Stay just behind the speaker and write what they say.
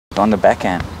On the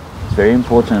backhand, it's very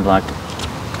important, like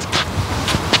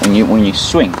when you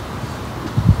swing,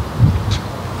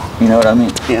 you know what I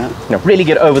mean? Yeah. No, really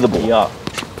get over the ball. Yeah.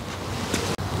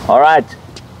 All right,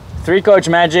 3-coach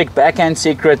magic backhand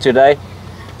secret today.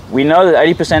 We know that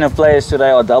 80% of players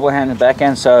today are double-handed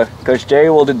backhand, so Coach Jerry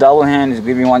will do double-hand, he'll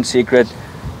give you one secret.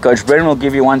 Coach Brennan will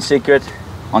give you one secret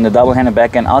on the double-handed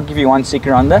backhand. I'll give you one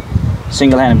secret on the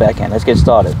single-handed backhand. Let's get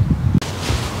started.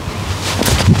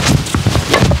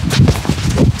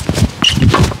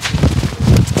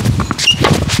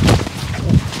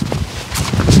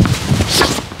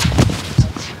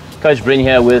 Coach Bryn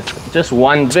here with just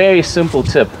one very simple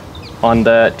tip on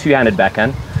the two-handed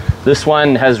backhand. This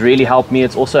one has really helped me.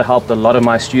 It's also helped a lot of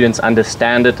my students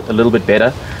understand it a little bit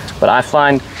better. But I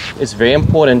find it's very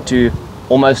important to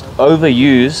almost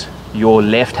overuse your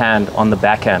left hand on the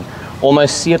backhand.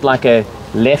 Almost see it like a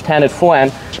left-handed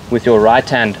forehand with your right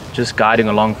hand just guiding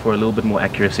along for a little bit more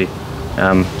accuracy.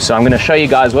 So I'm going to show you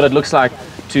guys what it looks like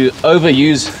to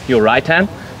overuse your right hand.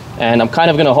 And I'm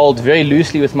kind of going to hold very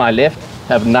loosely with my left.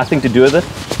 Have nothing to do with it.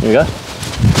 Here we go.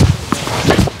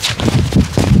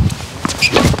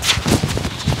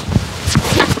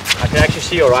 I can actually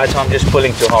see your right arm just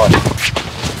pulling too hard.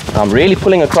 I'm really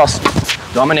pulling across,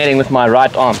 dominating with my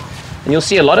right arm. And you'll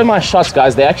see a lot of my shots,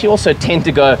 guys, they actually also tend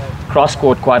to go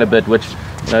cross-court quite a bit, which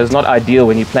is not ideal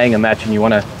when you're playing a match and you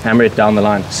want to hammer it down the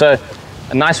line. So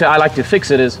a nice way I like to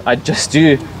fix it is I just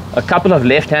do a couple of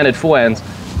left-handed forehands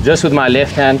just with my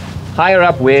left hand, higher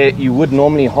up where you would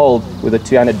normally hold with a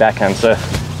two-handed backhand. So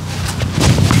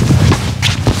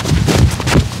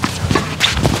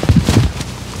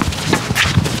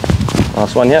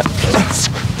last one here.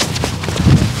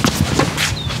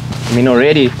 I mean,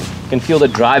 already you can feel the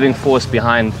driving force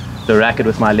behind the racket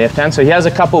with my left hand. So here's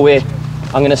a couple where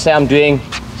I'm going to say I'm doing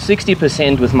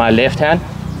 60% with my left hand,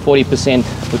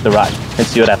 40% with the right. Let's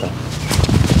see what happens.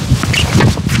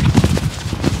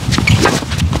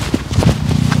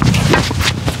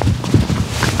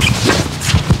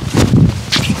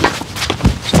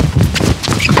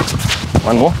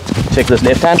 One more. Check this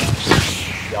left hand.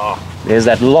 Yeah. There's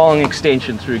that long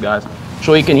extension through, guys. I'm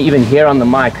sure you can even hear on the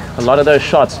mic. A lot of those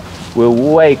shots were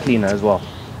way cleaner as well.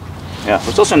 Yeah.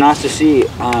 It's also nice to see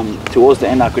towards the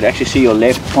end I could actually see your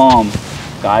left palm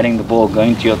guiding the ball,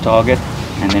 going to your target,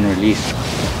 and then release.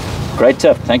 Great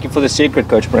tip. Thank you for the secret,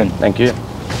 Coach Bryn. Thank you.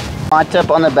 My tip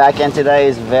on the backhand today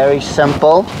is very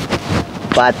simple,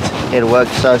 but it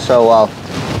works so well.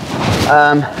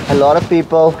 A lot of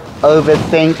people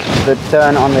overthink the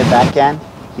turn on the backhand.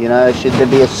 You know, should there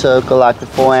be a circle like the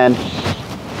forehand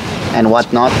and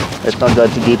whatnot? Let's not go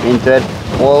too deep into it.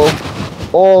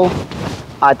 All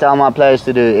I tell my players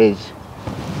to do is,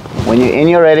 when you're in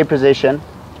your ready position,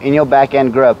 in your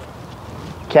backhand grip,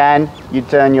 can you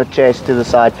turn your chest to the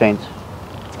side fence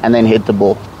and then hit the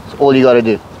ball? That's all you got to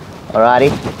do.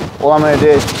 Alrighty? All I'm going to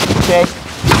do is chest,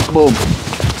 boom,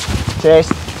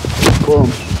 chest,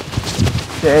 boom,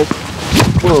 chest,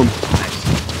 boom,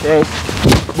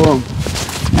 chest, boom,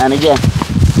 and again,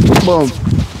 boom.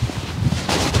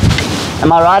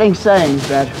 Am I right in saying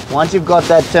that once you've got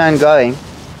that turn going,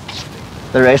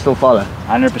 the rest will follow?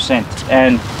 100%.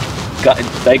 And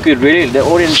they could really, the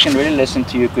audience can really listen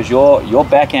to you because your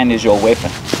backhand is your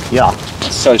weapon. Yeah.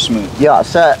 It's so smooth. Yeah,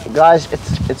 so guys,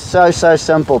 it's so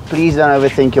simple. Please don't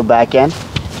overthink your backhand.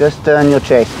 Just turn your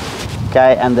chest,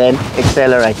 okay, and then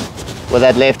accelerate with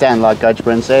that left hand, like Coach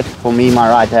Bryn said. For me, my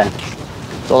right hand.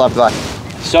 That's all I've got.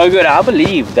 So good. I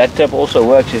believe that tip also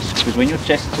works is because when your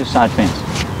chest is to side fence,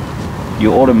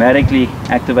 you're automatically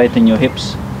activating your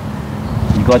hips.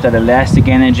 You got that elastic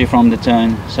energy from the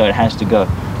turn, so it has to go.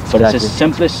 But It's the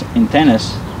simplest in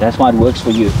tennis. That's why it works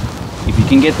for you. If you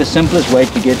can get the simplest way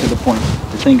to get to the point,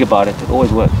 to think about it, it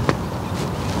always works.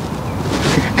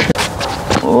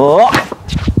 Oh.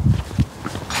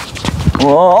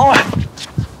 Oh.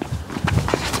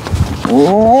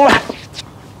 Oh.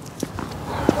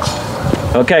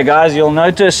 Okay guys, you'll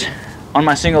notice on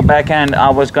my single backhand I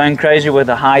was going crazy with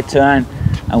a high turn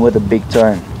and with a big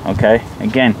turn. Okay,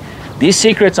 again, these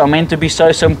secrets are meant to be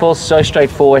so simple, so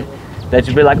straightforward that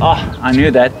you'll be like, oh, I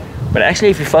knew that. But actually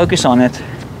if you focus on it,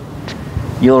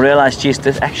 you'll realize, geez,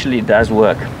 this actually does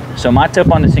work. So my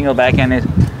tip on the single backhand is,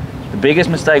 the biggest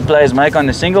mistake players make on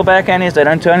the single backhand is they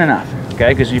don't turn enough.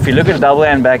 Okay, because if you look at a double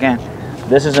hand backhand,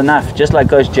 this is enough. Just like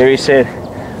Coach Jerry said,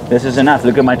 this is enough.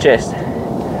 Look at my chest.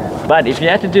 But if you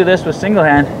have to do this with single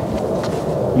hand,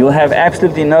 you'll have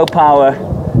absolutely no power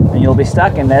and you'll be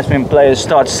stuck, and that's when players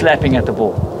start slapping at the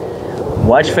ball.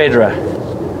 Watch Federer.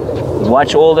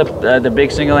 Watch all the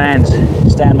big single hands.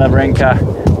 Stan Wawrinka.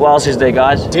 Who else is there,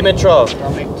 guys? Dimitrov.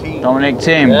 Dominic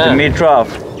Thiem. Yeah. Dimitrov.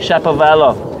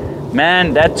 Shapovalov.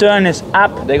 Man, that turn is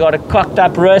up. They got a cocked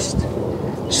up wrist.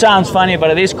 Sounds funny,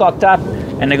 but it is cocked up,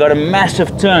 and they got a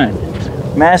massive turn.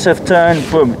 Massive turn,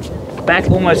 boom. Back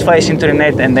almost facing to the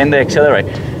net, and then they accelerate.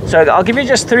 So I'll give you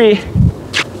just 3.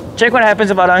 Check what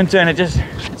happens if I don't turn.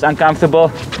 It's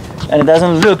uncomfortable, and it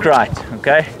doesn't look right,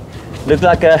 okay? Look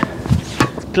like a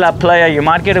club player. You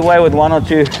might get away with 1 or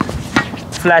 2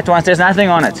 flat ones. There's nothing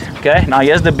on it, okay? Now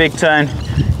here's the big turn,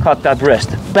 cocked up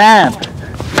wrist. Bam!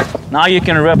 Now you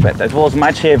can rip it. It was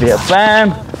much heavier.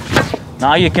 Bam!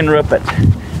 Now you can rip it.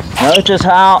 Notice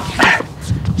how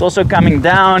it's also coming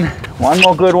down. One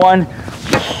more good one.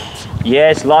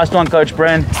 Yes, last one, Coach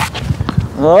Brent.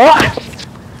 Oh!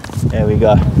 There we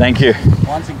go. Thank you.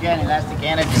 Once again, elastic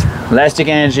energy. Elastic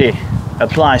energy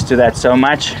applies to that so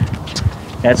much.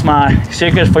 That's my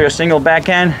secret for your single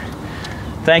backhand.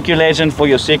 Thank you, legend, for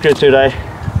your secret today.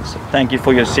 So thank you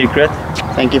for your secret.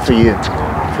 Thank you for you,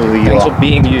 for who you Thanks are. for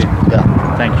being you.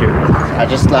 Yeah. Thank you. I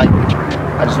just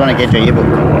want to get your ebook.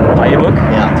 My ebook?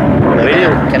 Yeah. Where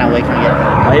Really? can I get it?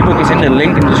 My ebook is in the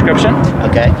link in the description.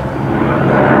 Okay.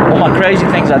 All my crazy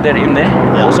things I did in there.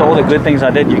 Yeah. Also all the good things I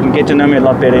did. You can get to know me a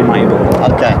lot better in my ebook.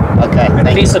 Okay. Okay. And Thank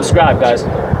please you. subscribe, guys.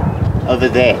 Over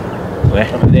there. Where?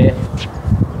 Over there.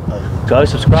 Go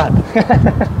subscribe.